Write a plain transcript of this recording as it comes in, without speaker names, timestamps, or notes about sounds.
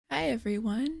Hi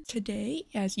everyone! Today,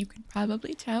 as you can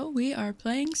probably tell, we are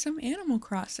playing some Animal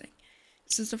Crossing.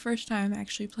 This is the first time I'm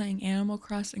actually playing Animal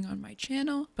Crossing on my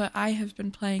channel, but I have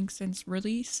been playing since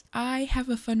release. I have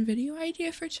a fun video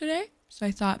idea for today, so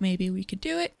I thought maybe we could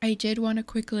do it. I did want to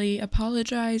quickly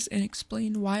apologize and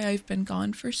explain why I've been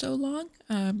gone for so long.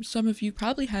 Some of you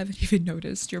probably haven't even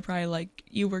noticed. You're probably like,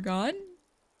 you were gone?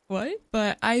 What?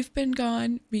 But I've been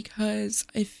gone because,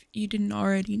 if you didn't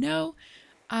already know,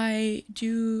 I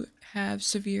do have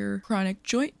severe chronic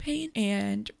joint pain,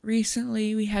 and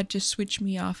recently we had to switch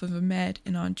me off of a med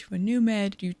and onto a new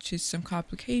med due to some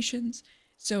complications.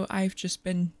 So I've just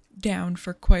been down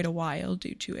for quite a while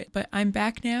due to it. But I'm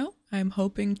back now. I'm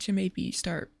hoping to maybe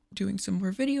start doing some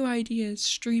more video ideas,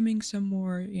 streaming some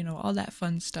more, you know, all that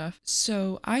fun stuff.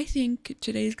 So I think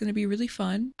today's going to be really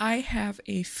fun. I have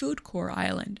a Foodcore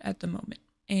island at the moment,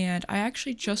 and I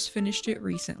actually just finished it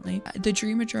recently. The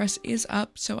dream address is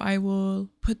up, so I will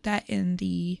put that in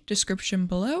the description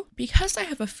below. Because I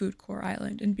have a Foodcore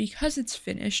island and because it's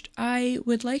finished, I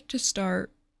would like to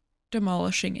start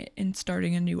demolishing it and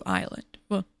starting a new island.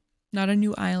 Well, not a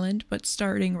new island, but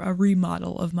starting a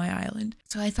remodel of my island.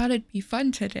 So I thought it'd be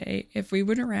fun today if we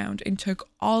went around and took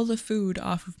all the food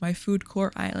off of my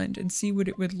Foodcore island and see what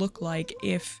it would look like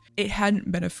if it hadn't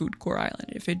been a Foodcore island,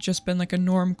 if it'd just been like a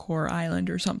Normcore island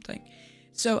or something.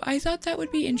 So I thought that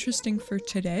would be interesting for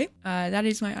today. That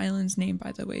is my island's name,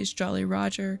 by the way, is Jolly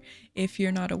Roger. If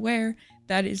you're not aware,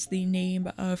 that is the name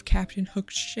of Captain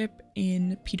Hook's ship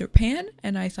in Peter Pan,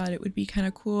 and I thought it would be kind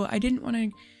of cool. I didn't want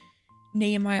to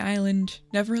name my island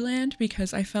Neverland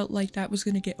because I felt like that was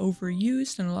going to get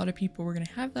overused and a lot of people were going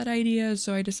to have that idea,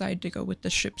 so I decided to go with the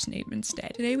ship's name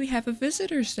instead. Today we have a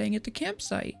visitor staying at the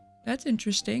campsite. That's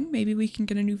interesting. Maybe we can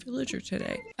get a new villager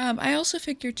today. I also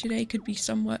figured today could be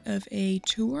somewhat of a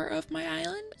tour of my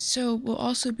island, so we'll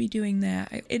also be doing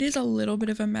that. It is a little bit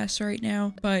of a mess right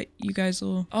now, but you guys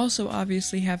will also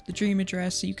obviously have the dream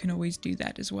address, so you can always do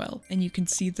that as well, and you can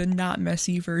see the not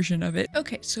messy version of it.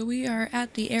 Okay, so we are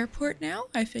at the airport now.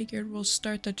 I figured we'll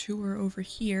start the tour over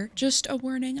here. Just a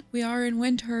warning, we are in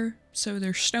winter, so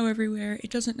there's snow everywhere.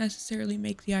 It doesn't necessarily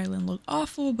make the island look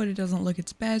awful, but it doesn't look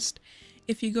its best.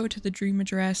 If you go to the dream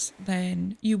address,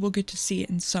 then you will get to see it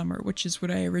in summer, which is what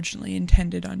I originally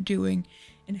intended on doing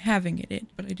and having it in,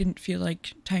 but I didn't feel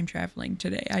like time traveling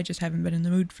today. I just haven't been in the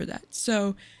mood for that.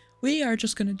 So we are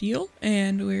just going to deal,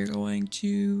 and we're going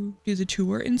to do the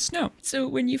tour in snow. So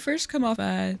when you first come off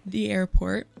the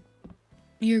airport,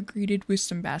 you're greeted with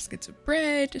some baskets of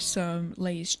bread, some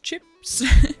Lay's chips,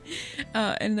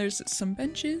 and there's some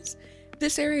benches.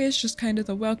 This area is just kind of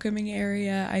the welcoming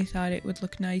area. I thought it would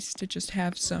look nice to just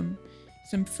have some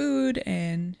food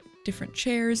and different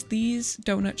chairs. These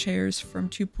donut chairs from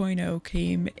 2.0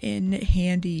 came in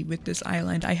handy with this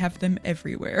island. I have them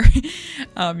everywhere.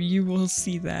 You will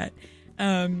see that.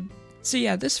 So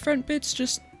yeah, this front bit's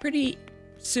just pretty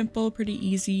simple, pretty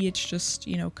easy. It's just,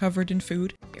 you know, covered in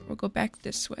food. Here, we'll go back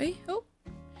this way. Oh,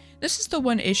 this is the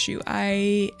one issue.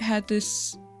 I had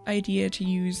this idea to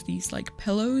use these like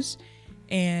pillows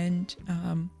and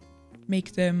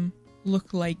make them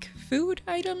look like food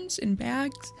items in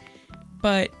bags,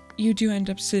 but you do end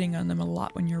up sitting on them a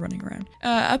lot when you're running around.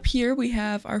 Up here we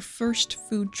have our first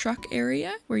food truck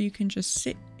area where you can just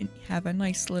sit and have a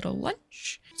nice little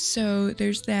lunch. So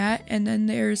there's that, and then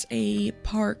there's a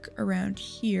park around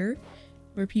here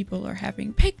where people are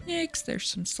having picnics. There's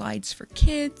some slides for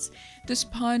kids. This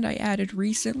pond I added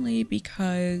recently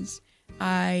because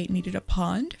I needed a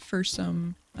pond for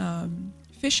some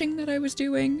fishing that I was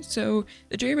doing, so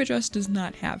the dream address does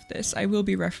not have this. I will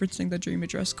be referencing the dream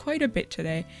address quite a bit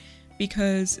today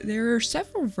because there are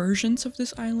several versions of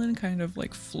this island kind of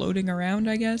like floating around,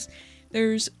 I guess.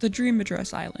 There's the dream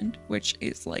address island, which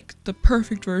is like the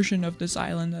perfect version of this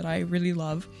island that I really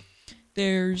love.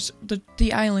 There's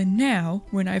the island now,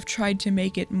 when I've tried to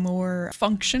make it more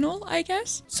functional, I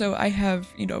guess. So I have,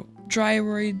 you know,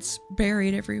 gyroids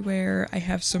buried everywhere. I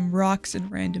have some rocks in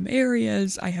random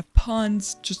areas. I have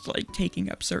ponds just like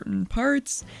taking up certain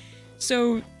parts.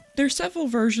 So there's several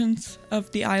versions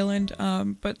of the island,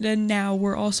 but then now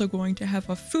we're also going to have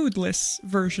a foodless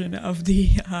version of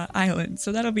the island.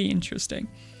 So that'll be interesting.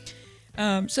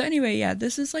 So anyway, yeah,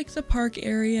 this is like the park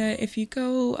area. If you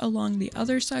go along the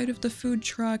other side of the food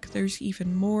truck, there's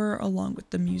even more along with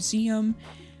the museum.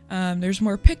 There's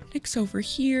more picnics over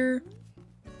here.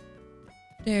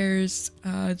 There's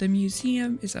the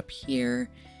museum is up here.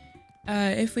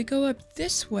 If we go up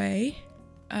this way,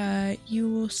 you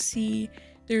will see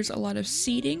there's a lot of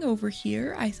seating over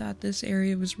here. I thought this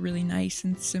area was really nice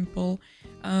and simple.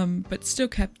 but still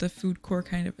kept the Foodcore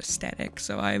kind of aesthetic,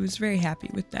 so I was very happy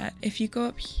with that. If you go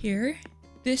up here,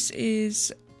 This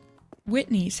is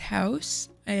Whitney's house,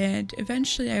 and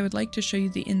eventually I would like to show you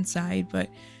the inside, but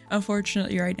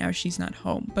unfortunately right now she's not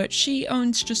home. But she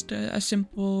owns just a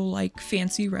simple, like,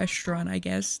 fancy restaurant, I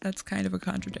guess. That's kind of a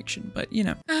contradiction, but you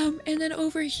know. And then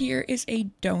over here is a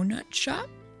donut shop,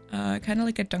 kind of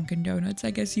like a Dunkin' Donuts,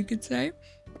 I guess you could say.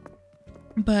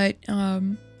 But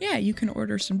yeah, you can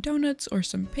order some donuts or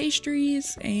some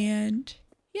pastries, and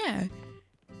yeah.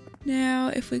 Now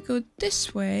if we go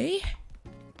this way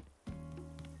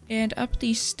and up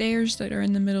these stairs that are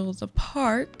in the middle of the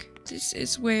park, this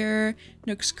is where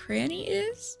Nook's Cranny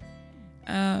is.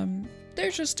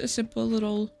 They're just a simple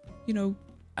little, you know,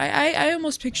 I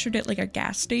almost pictured it like a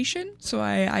gas station, so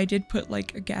I did put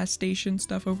like a gas station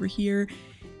stuff over here.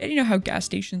 And you know how gas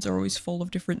stations are always full of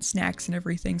different snacks and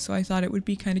everything, so I thought it would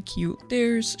be kind of cute.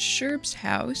 There's Sherb's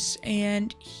house,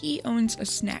 and he owns a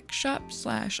snack shop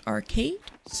slash arcade.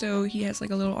 So he has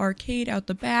like a little arcade out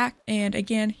the back, and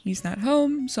again, he's not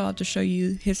home, so I'll have to show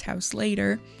you his house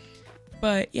later.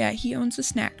 But yeah, he owns a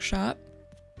snack shop.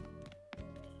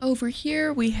 Over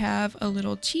here we have a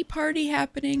little tea party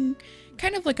happening,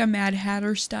 kind of like a Mad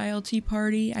Hatter style tea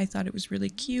party. I thought it was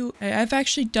really cute. I've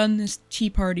actually done this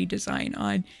tea party design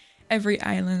on every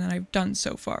island that I've done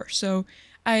so far. So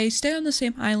I stay on the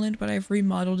same island, but I've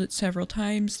remodeled it several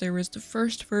times. There was the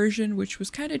first version, which was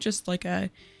kind of just like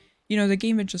a, you know, the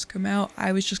game had just come out.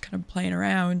 I was just kind of playing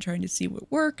around, trying to see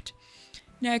what worked.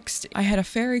 Next, I had a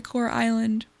Fairy Core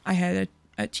island. I had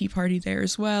a tea party there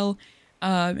as well.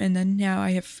 And then now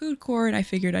I have Foodcore, and I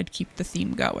figured I'd keep the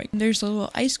theme going. There's a little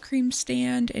ice cream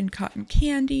stand and cotton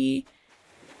candy.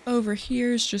 Over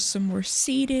here is just some more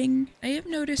seating. I am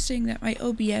noticing that my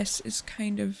OBS is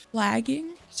kind of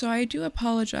lagging, so I do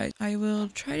apologize. I will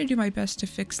try to do my best to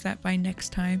fix that by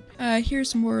next time.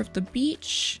 Here's more of the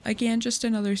beach. Again, just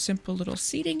another simple little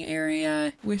seating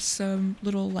area with some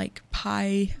little like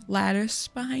pie lattice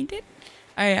behind it.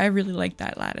 I really like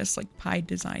that lattice, like pie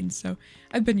design, so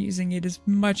I've been using it as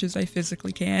much as I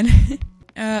physically can.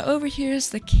 Over here is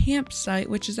the campsite,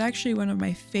 which is actually one of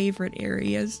my favorite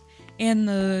areas, and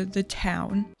the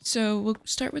town. So we'll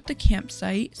start with the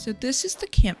campsite. So this is the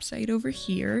campsite over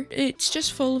here. It's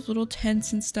just full of little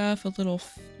tents and stuff, a little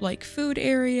like food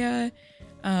area.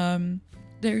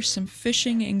 There's some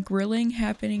fishing and grilling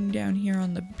happening down here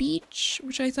on the beach,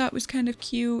 which I thought was kind of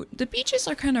cute. The beaches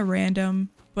are kind of random,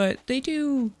 but they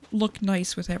do look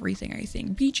nice with everything, I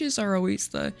think. Beaches are always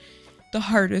the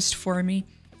hardest for me.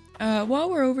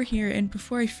 While we're over here, and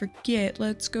before I forget,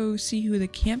 let's go see who the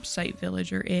campsite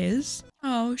villager is.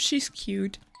 Oh, she's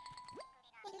cute.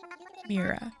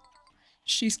 Mira.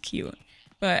 She's cute.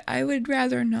 But I would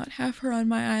rather not have her on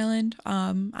my island.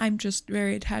 I'm just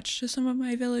very attached to some of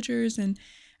my villagers, and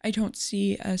I don't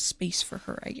see a space for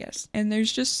her, I guess. And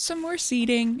there's just some more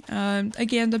seating.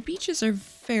 Again, the beaches are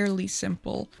fairly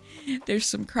simple. There's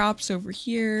some crops over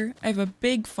here. I have a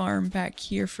big farm back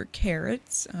here for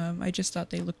carrots. I just thought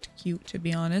they looked cute, to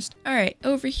be honest. All right,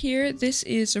 over here, this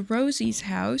is Rosie's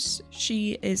house.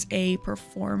 She is a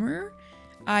performer.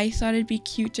 I thought it'd be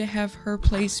cute to have her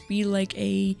place be like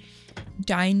a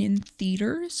dine-in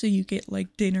theater, so you get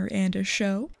like dinner and a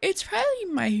show. It's probably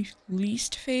my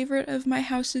least favorite of my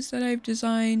houses that I've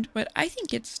designed, but I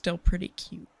think it's still pretty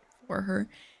cute for her.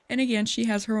 And again, she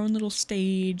has her own little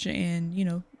stage and, you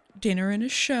know, dinner and a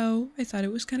show. I thought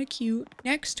it was kind of cute.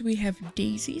 Next, we have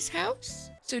Daisy's house.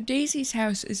 So Daisy's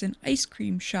house is an ice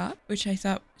cream shop, which I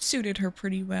thought suited her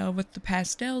pretty well with the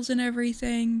pastels and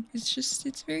everything.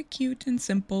 It's very cute and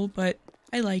simple, but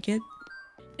I like it.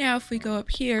 Now if we go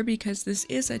up here, because this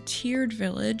is a tiered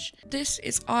village, this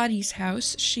is Audie's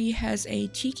house. She has a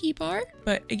tiki bar,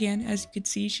 but again, as you can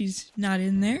see, she's not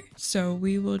in there. So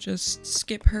we will just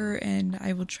skip her, and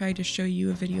I will try to show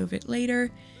you a video of it later.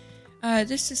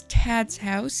 This is Tad's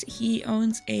house. He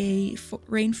owns a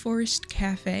rainforest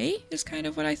cafe, is kind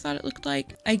of what I thought it looked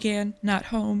like. Again, not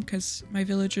home, because my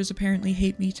villagers apparently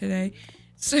hate me today.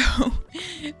 So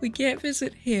we can't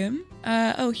visit him.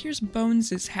 Oh, here's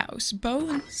Bones' house.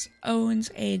 Bones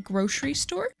owns a grocery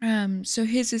store. So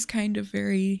his is kind of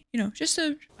very, you know, just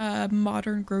a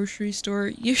modern grocery store.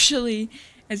 Usually,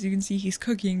 as you can see, he's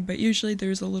cooking, but usually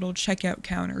there's a little checkout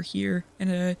counter here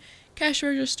and a cash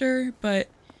register, but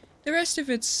the rest of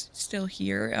it's still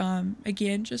here.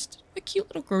 Again, just a cute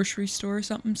little grocery store,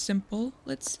 something simple.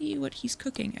 Let's see what he's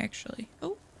cooking, actually.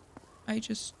 Oh, I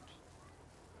just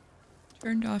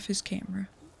turned off his camera.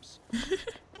 Oops.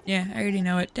 Yeah, I already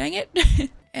know it. Dang it.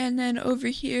 And then over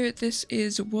here, this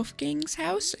is Wolfgang's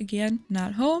house. Again,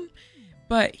 not home,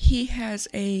 but he has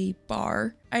a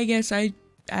bar. I guess I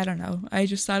I don't know. I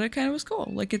just thought it kind of was cool.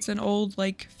 Like it's an old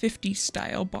like 50s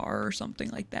style bar or something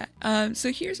like that.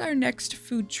 So here's our next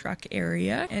food truck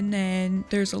area. And then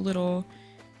there's a little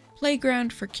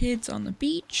playground for kids on the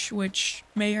beach, which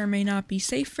may or may not be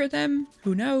safe for them.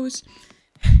 Who knows?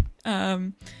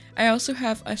 I also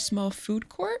have a small food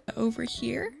court over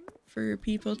here for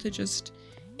people to just,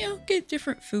 you know, get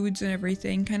different foods and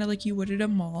everything, kind of like you would at a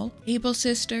mall. Able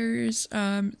Sisters,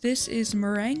 this is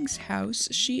Meringue's house.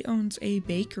 She owns a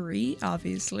bakery,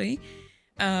 obviously.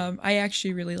 I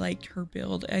actually really liked her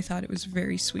build. I thought it was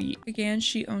very sweet. Again,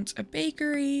 she owns a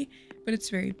bakery, but it's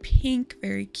very pink,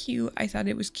 very cute. I thought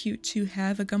it was cute to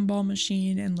have a gumball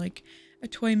machine and like a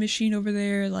toy machine over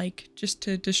there, like just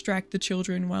to distract the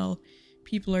children while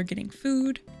people are getting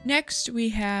food. Next, we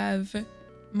have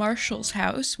Marshall's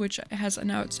house, which has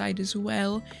an outside as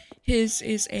well. His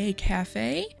is a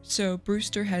cafe, so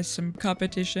Brewster has some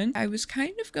competition. I was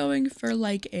kind of going for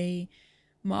like a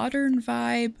modern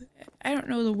vibe. I don't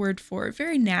know the word for it.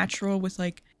 Very natural with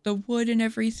like the wood and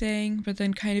everything, but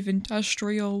then kind of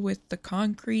industrial with the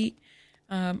concrete.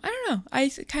 I don't know. I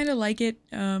kind of like it.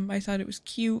 I thought it was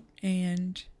cute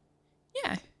and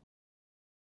yeah.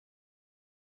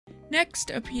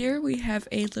 Next up here we have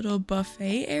a little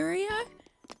buffet area.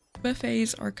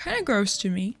 Buffets are kind of gross to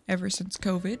me ever since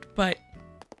COVID, but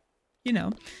you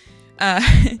know.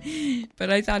 But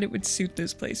I thought it would suit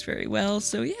this place very well.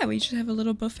 So yeah, we just have a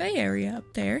little buffet area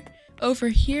up there. Over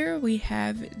here we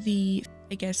have the,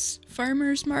 I guess,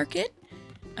 farmer's market.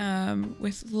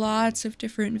 With lots of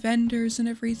different vendors and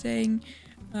everything.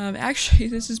 Actually,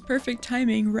 this is perfect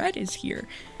timing. Red is here.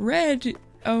 Red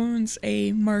owns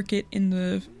a market in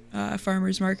the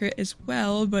farmer's market as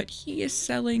well, but he is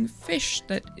selling fish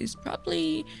that is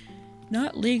probably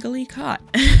not legally caught.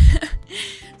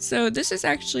 So this is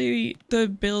actually the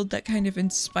build that kind of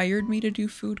inspired me to do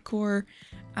Foodcore.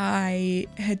 I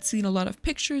had seen a lot of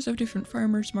pictures of different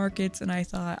farmers markets and I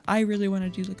thought I really want to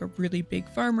do like a really big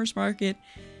farmers market.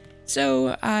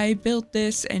 So I built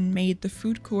this and made the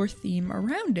Foodcore theme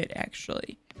around it,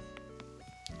 actually.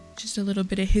 Just a little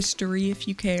bit of history if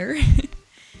you care.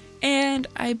 And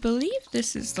I believe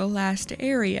this is the last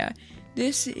area.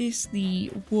 This is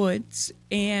the woods,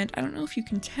 and I don't know if you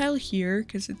can tell here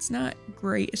because it's not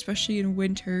great, especially in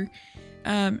winter.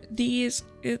 This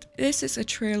is a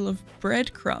trail of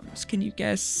breadcrumbs. Can you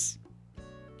guess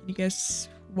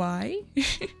why?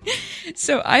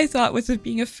 So I thought with it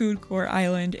being a Foodcore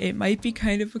island, it might be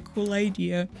kind of a cool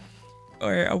idea,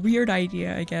 or a weird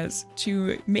idea, I guess,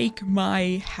 to make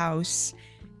my house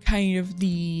kind of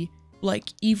the like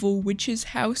evil witch's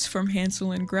house from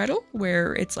Hansel and Gretel,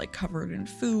 where it's like covered in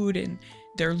food and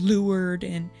they're lured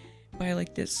and by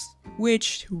like this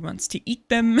witch who wants to eat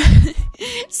them.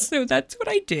 So that's what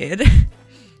I did.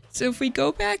 So if we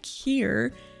go back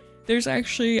here, there's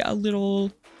actually a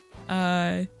little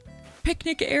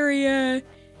picnic area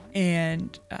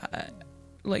and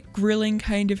like grilling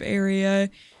kind of area.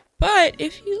 But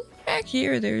if you look back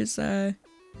here, there's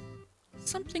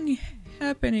something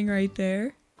happening right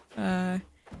there.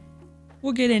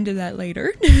 We'll get into that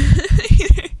later.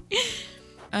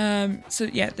 So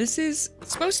yeah, this is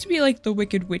supposed to be like the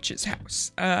Wicked Witch's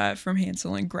house from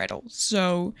Hansel and Gretel.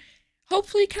 So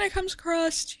hopefully it kind of comes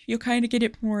across. You'll kind of get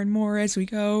it more and more as we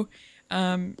go.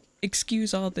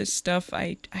 Excuse all this stuff.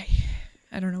 I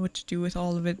don't know what to do with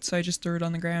all of it, so I just threw it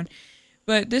on the ground.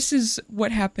 But this is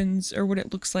what happens, or what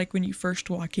it looks like when you first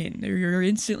walk in. You're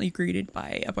instantly greeted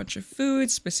by a bunch of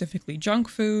food, specifically junk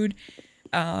food.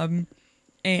 And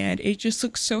it just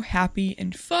looks so happy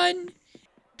and fun.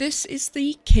 This is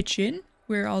the kitchen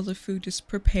where all the food is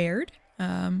prepared.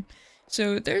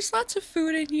 So there's lots of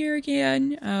food in here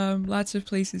again. Lots of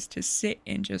places to sit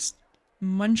and just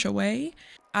munch away.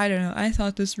 I don't know, I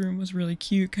thought this room was really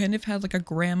cute. Kind of had like a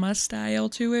grandma style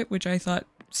to it, which I thought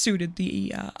suited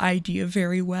the idea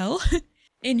very well.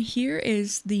 In here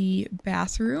is the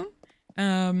bathroom.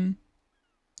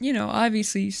 You know,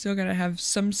 obviously you still gotta have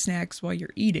some snacks while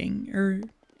you're eating, or,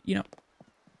 you know,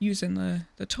 using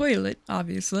the toilet,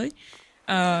 obviously.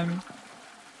 But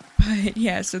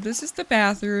yeah, so this is the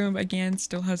bathroom. Again,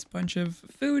 still has a bunch of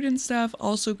food and stuff.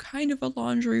 Also kind of a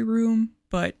laundry room,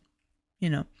 but, you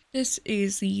know. This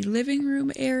is the living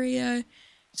room area.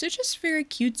 So just very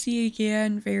cutesy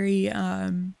again, very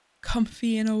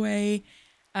comfy in a way.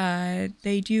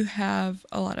 They do have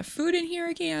a lot of food in here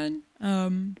again.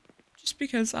 Just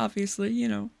because, obviously, you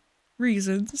know,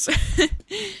 reasons.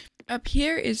 Up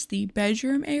here is the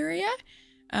bedroom area.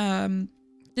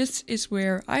 This is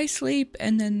where I sleep,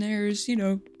 and then there's, you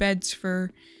know, beds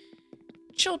for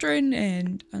children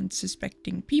and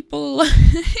unsuspecting people.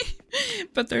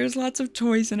 But there's lots of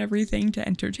toys and everything to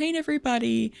entertain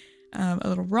everybody. A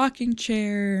little rocking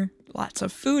chair, lots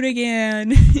of food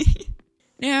again.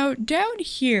 Now, down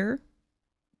here,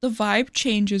 the vibe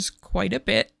changes quite a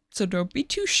bit, so don't be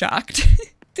too shocked.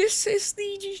 This is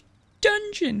the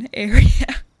dungeon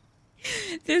area.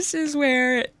 This is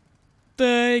where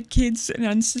the kids and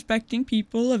unsuspecting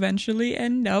people eventually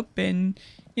end up, and,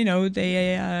 you know,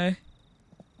 they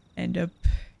end up,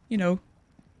 you know,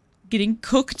 getting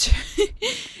cooked.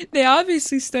 They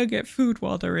obviously still get food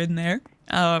while they're in there,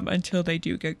 until they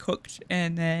do get cooked,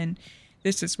 and then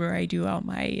this is where I do all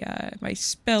my my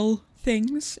spell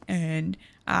things, and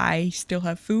I still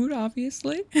have food,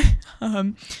 obviously.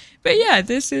 But yeah,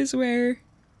 this is where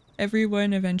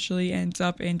everyone eventually ends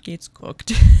up and gets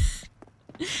cooked.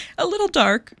 A little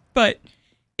dark, but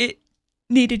it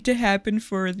needed to happen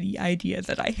for the idea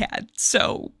that I had,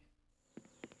 so,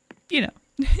 you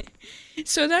know.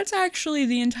 So that's actually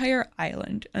the entire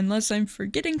island, unless I'm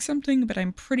forgetting something, but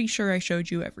I'm pretty sure I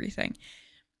showed you everything.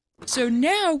 So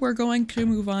now we're going to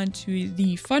move on to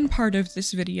the fun part of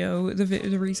this video,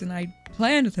 the reason I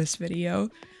planned this video,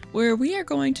 where we are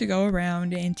going to go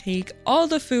around and take all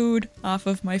the food off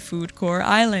of my Foodcore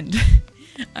island.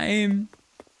 I am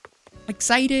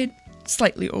excited,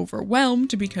 slightly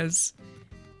overwhelmed, because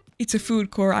it's a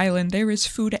Foodcore island. There is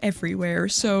food everywhere,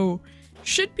 so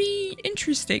should be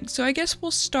interesting. So I guess we'll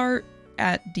start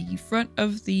at the front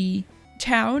of the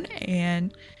town,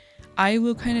 and I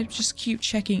will kind of just keep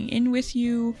checking in with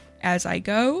you as I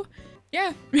go.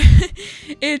 Yeah,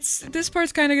 this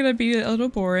part's kind of gonna be a little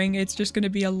boring. It's just gonna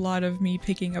be a lot of me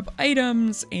picking up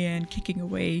items and kicking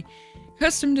away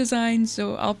custom designs,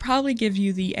 so I'll probably give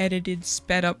you the edited,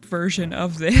 sped up version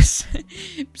of this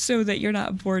so that you're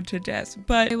not bored to death.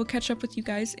 But I will catch up with you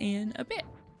guys in a bit.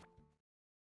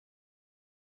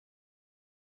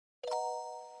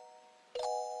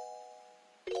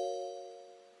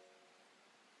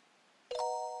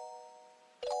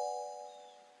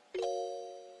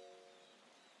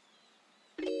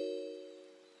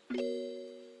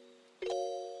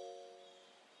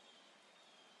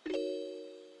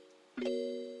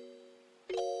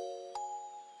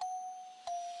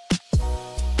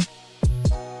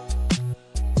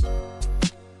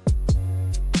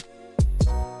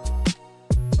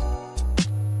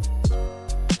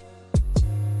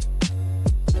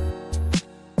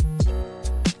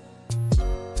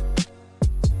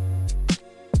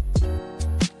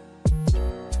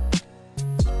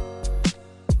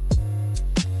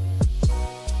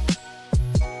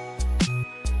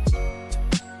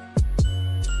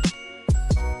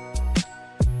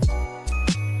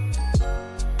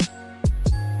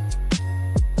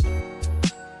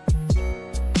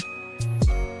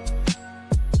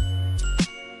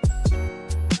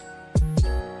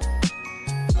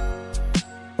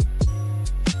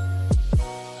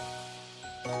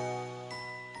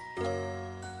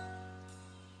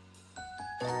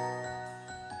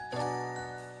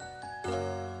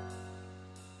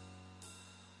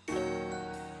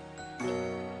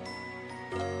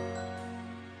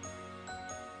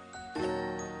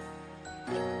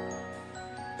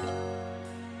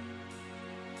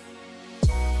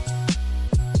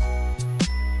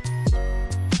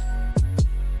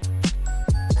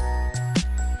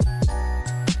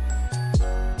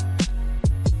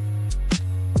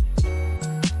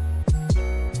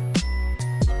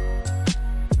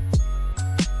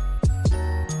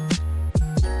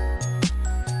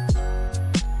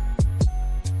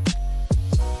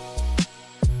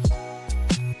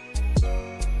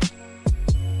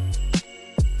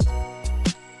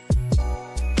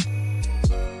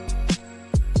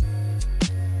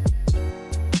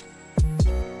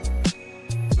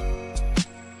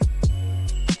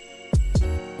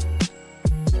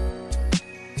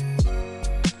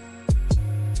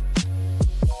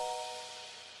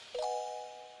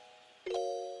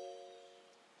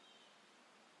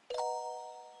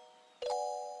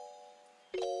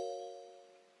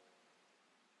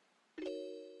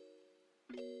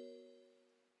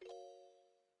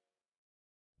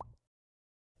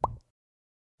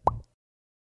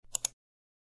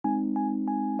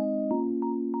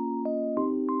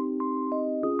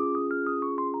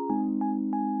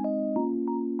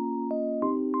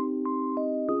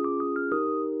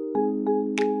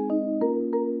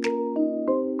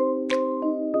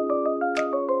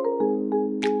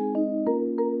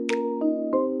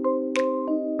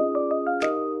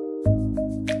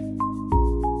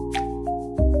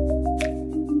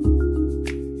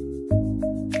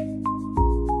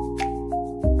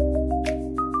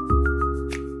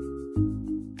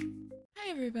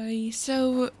 Everybody,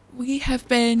 so we have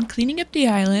been cleaning up the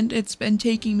island. It's been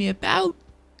taking me about an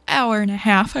hour and a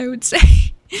half, I would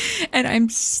say, and I'm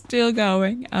still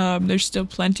going. There's still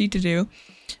plenty to do,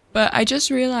 but I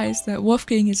just realized that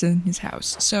Wolfgang is in his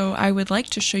house, so I would like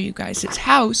to show you guys his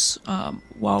house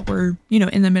while we're,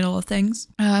 in the middle of things.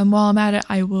 While I'm at it,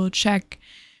 I will check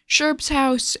Sherb's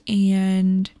house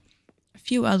and a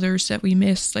few others that we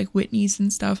missed, like Whitney's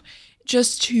and stuff,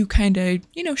 just to kind of,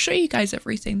 show you guys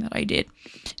everything that I did.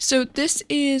 So this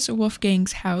is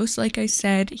Wolfgang's house. Like I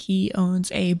said, he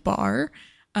owns a bar.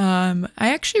 I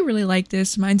actually really like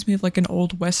this. Reminds me of like an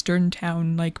old Western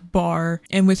town like bar,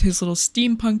 and with his little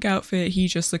steampunk outfit, he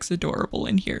just looks adorable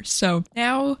in here. So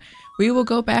now we will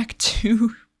go back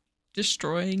to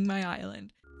destroying my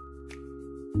island.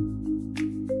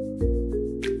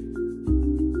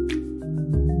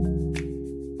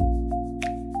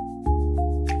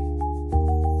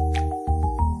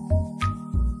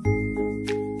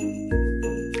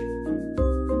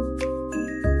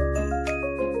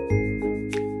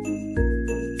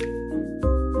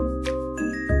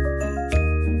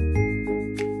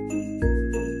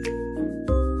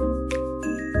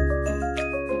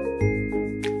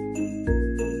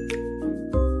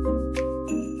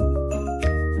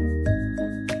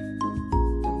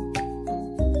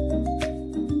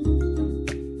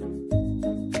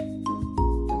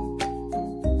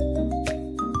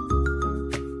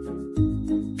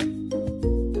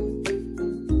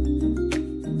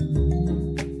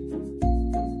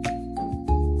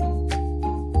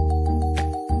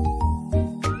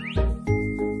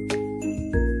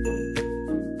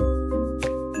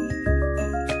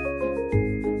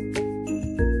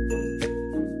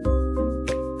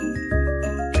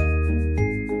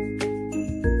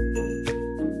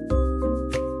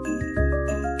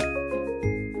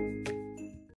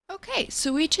 Okay,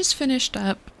 so we just finished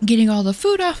up getting all the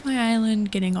food off my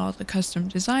island, getting all the custom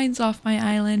designs off my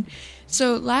island.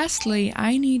 So lastly,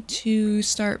 I need to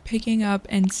start picking up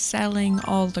and selling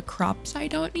all the crops I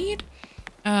don't need,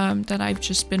 that I've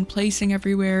just been placing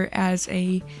everywhere as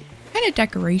a kind of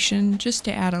decoration, just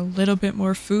to add a little bit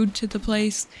more food to the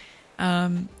place.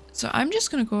 So I'm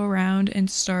just gonna go around and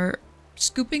start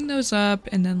scooping those up,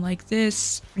 and then like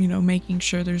this, making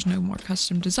sure there's no more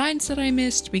custom designs that I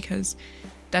missed, because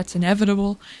that's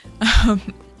inevitable.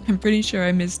 I'm pretty sure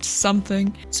I missed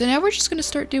something. So now we're just gonna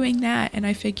start doing that, and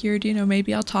I figured,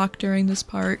 maybe I'll talk during this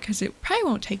part because it probably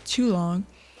won't take too long.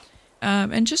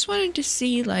 And just wanted to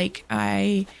see, like,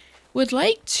 I would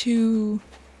like to,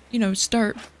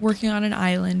 start working on an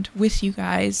island with you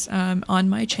guys on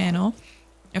my channel.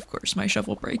 Of course, my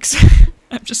shovel breaks.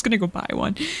 I'm just gonna go buy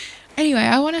one. Anyway,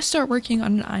 I want to start working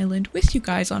on an island with you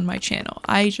guys on my channel.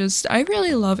 I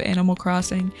really love Animal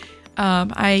Crossing.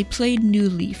 I played New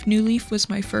Leaf. New Leaf was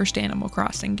my first Animal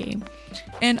Crossing game,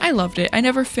 and I loved it. I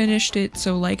never finished it,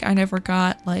 so like I never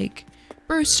got like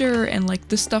Brewster and like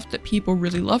the stuff that people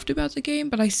really loved about the game,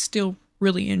 but I still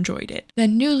really enjoyed it.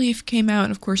 Then New Leaf came out,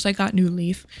 and of course I got New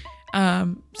Leaf.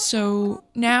 So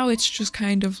now it's just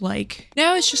kind of like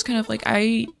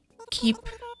I keep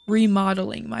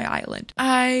remodeling my island.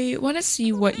 I want to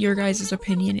see what your guys'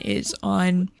 opinion is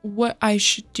on what I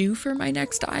should do for my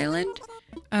next island.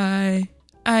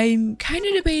 I'm kind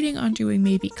of debating on doing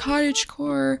maybe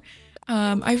cottagecore.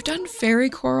 I've done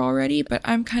fairycore already, but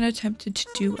I'm kind of tempted to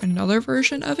do another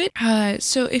version of it.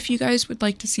 So if you guys would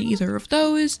like to see either of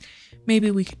those,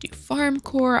 maybe we could do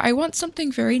farmcore. I want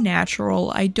something very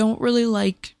natural. I don't really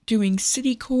like doing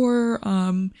citycore,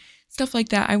 stuff like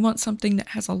that. I want something that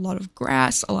has a lot of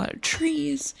grass, a lot of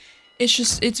trees.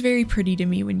 It's very pretty to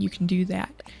me when you can do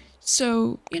that.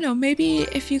 So, maybe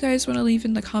if you guys want to leave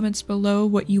in the comments below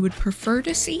what you would prefer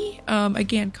to see.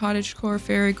 Again, cottagecore,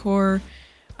 fairycore,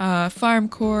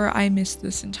 farmcore. I missed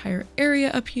this entire area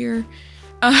up here.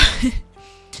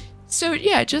 So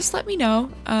yeah, just let me know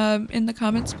in the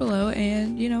comments below,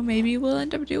 and maybe we'll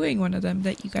end up doing one of them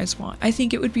that you guys want. I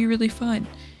think it would be really fun.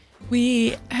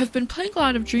 We have been playing a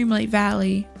lot of Dreamlight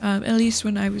Valley, at least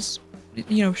when I was,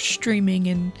 streaming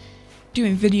and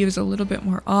doing videos a little bit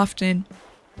more often.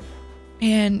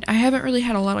 And I haven't really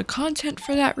had a lot of content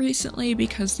for that recently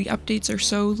because the updates are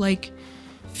so, like,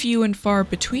 few and far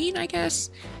between, I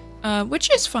guess.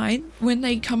 Which is fine. When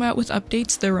they come out with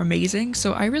updates, they're amazing,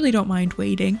 so I really don't mind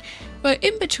waiting. But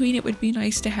in between, it would be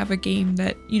nice to have a game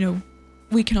that,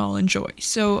 we can all enjoy.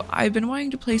 So I've been wanting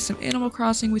to play some Animal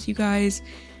Crossing with you guys.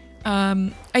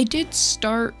 I did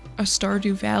start a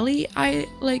Stardew Valley,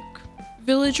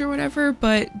 village or whatever,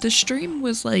 but the stream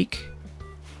was,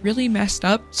 really messed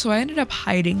up, so I ended up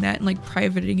hiding that and,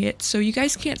 privating it, so you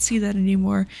guys can't see that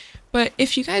anymore. But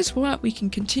if you guys want, we can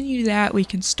continue that. We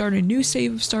can start a new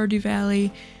save of Stardew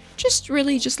Valley. Just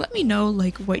let me know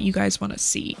like what you guys want to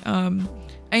see.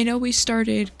 I know we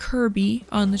started Kirby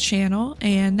on the channel,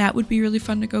 and that would be really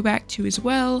fun to go back to as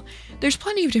well. There's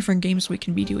plenty of different games we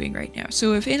can be doing right now.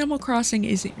 So if Animal Crossing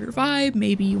isn't your vibe,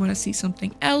 maybe you want to see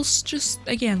something else, just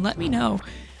again, let me know.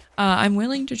 I'm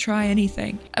willing to try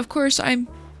anything. Of course, I'm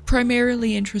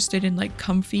primarily interested in like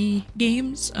comfy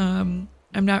games. I'm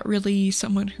not really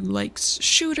someone who likes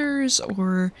shooters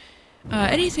or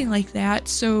anything like that.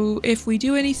 So if we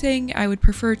do anything, I would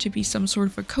prefer it to be some sort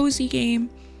of a cozy game.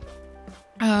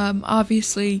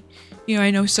 Obviously, you know,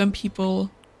 I know some people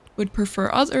would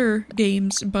prefer other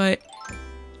games, but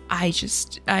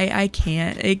I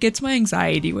can't. It gets my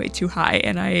anxiety way too high,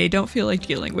 and I don't feel like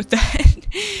dealing with that.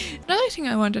 Another thing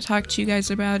I wanted to talk to you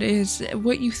guys about is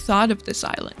what you thought of this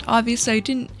island. Obviously, I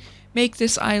didn't make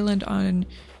this island on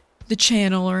the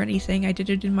channel or anything. I did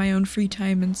it in my own free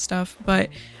time and stuff, but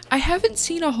I haven't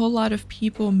seen a whole lot of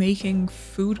people making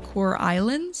Foodcore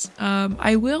islands.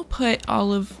 I will put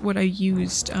all of what I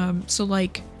used, so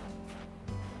like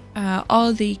all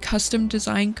of the custom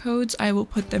design codes, I will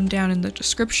put them down in the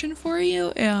description for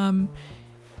you,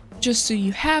 just so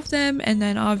you have them, and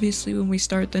then obviously when we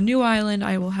start the new island,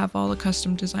 I will have all the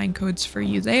custom design codes for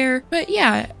you there. But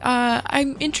yeah,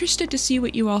 I'm interested to see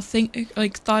what you all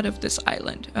thought of this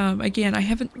island. Again, I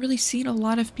haven't really seen a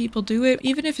lot of people do it.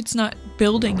 Even if it's not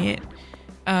building it,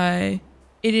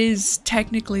 it is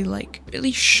technically like at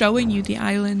least showing you the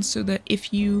island, so that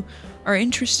if you are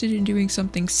interested in doing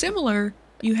something similar,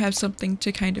 you have something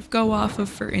to kind of go off of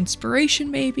for inspiration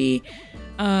maybe.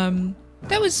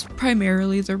 That was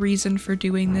primarily the reason for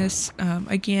doing this.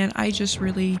 Again, I just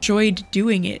really enjoyed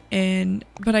doing it,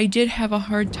 but I did have a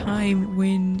hard time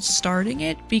when starting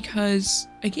it because,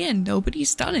 again,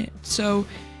 nobody's done it. So,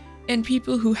 and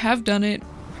people who have done it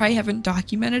probably haven't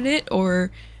documented it or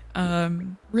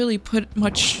really put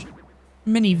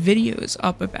many videos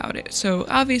up about it. So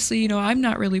obviously, you know, I'm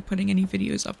not really putting any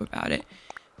videos up about it,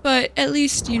 but at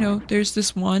least, you know, there's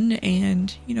this one,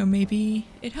 and, you know, maybe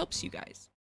it helps you guys.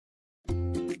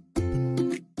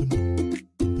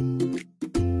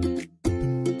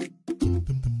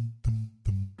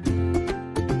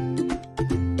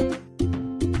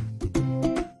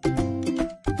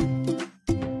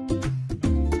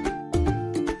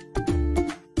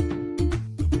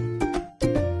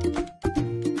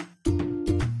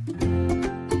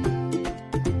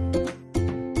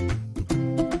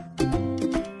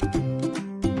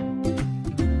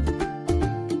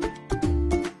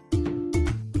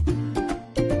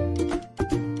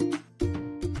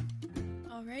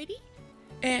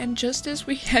 And just as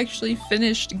we actually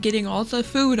finished getting all the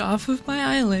food off of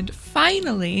my island,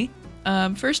 finally,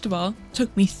 first of all,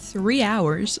 took me 3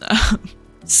 hours,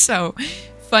 so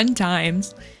fun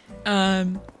times.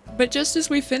 But just as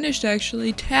we finished,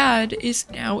 actually, Tad is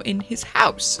now in his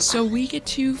house, so we get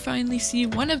to finally see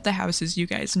one of the houses you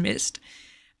guys missed.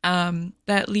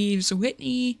 That leaves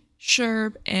Whitney,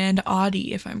 Sherb, and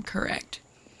Audie, if I'm correct.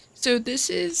 So this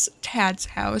is Tad's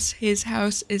house. His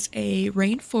house is a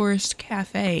rainforest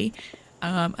cafe.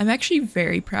 I'm actually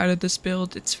very proud of this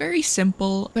build. It's very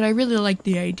simple, but I really like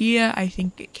the idea. I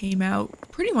think it came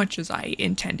out pretty much as I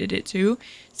intended it to,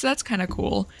 so that's kind of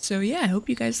cool. So yeah, I hope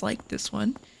you guys like this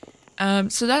one.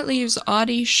 So that leaves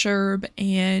Audie, Sherb,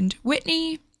 and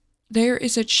Whitney. There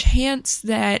is a chance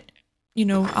that, you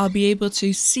know, I'll be able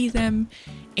to see them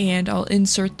and I'll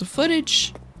insert the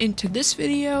footage into this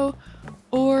video,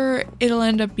 or it'll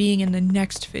end up being in the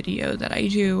next video that I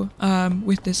do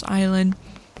with this island.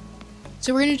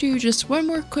 So we're gonna do just one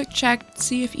more quick check,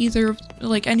 see if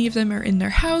any of them are in their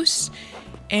house,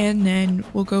 and then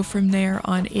we'll go from there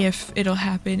on if it'll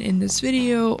happen in this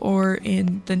video or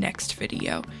in the next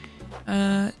video.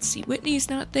 Let's see, Whitney's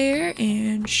not there,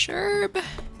 and Sherb.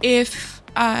 If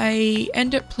I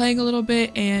end up playing a little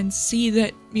bit and see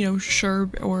that, you know,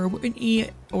 Sherb or Whitney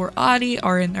or Audie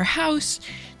are in their house,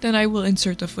 then I will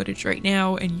insert the footage right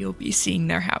now and you'll be seeing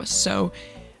their house. So,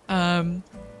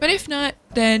 but if not,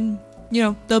 then, you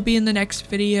know, they'll be in the next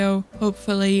video,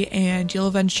 hopefully, and you'll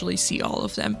eventually see all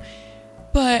of them.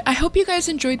 But I hope you guys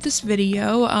enjoyed this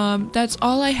video. That's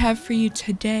all I have for you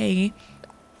today.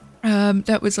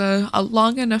 That was a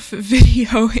long enough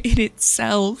video in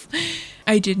itself.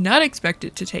 I did not expect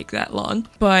it to take that long,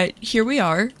 but here we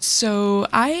are. So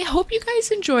I hope you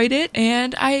guys enjoyed it,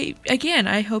 and I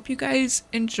hope you guys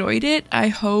enjoyed it. I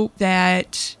hope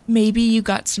that maybe you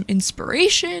got some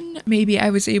inspiration. Maybe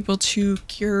I was able to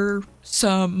cure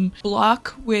some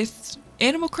block with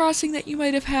Animal Crossing that you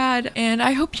might have had, and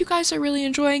I hope you guys are really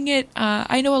enjoying it.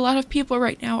 I know a lot of people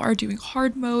right now are doing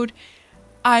hard mode.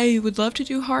 I would love to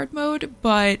do hard mode,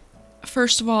 but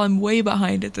first of all, I'm way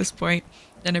behind at this point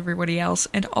than everybody else,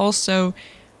 and also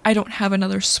I don't have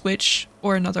another Switch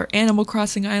or another Animal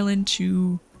Crossing island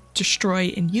to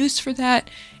destroy and use for that,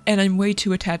 and I'm way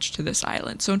too attached to this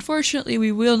island. So unfortunately,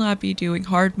 we will not be doing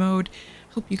hard mode.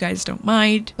 Hope you guys don't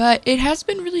mind, but it has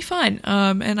been really fun,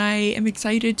 and I am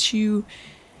excited to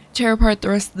tear apart the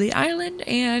rest of the island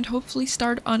and hopefully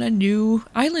start on a new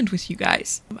island with you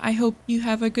guys. I hope you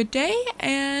have a good day,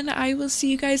 and I will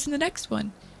see you guys in the next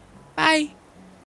one. Bye!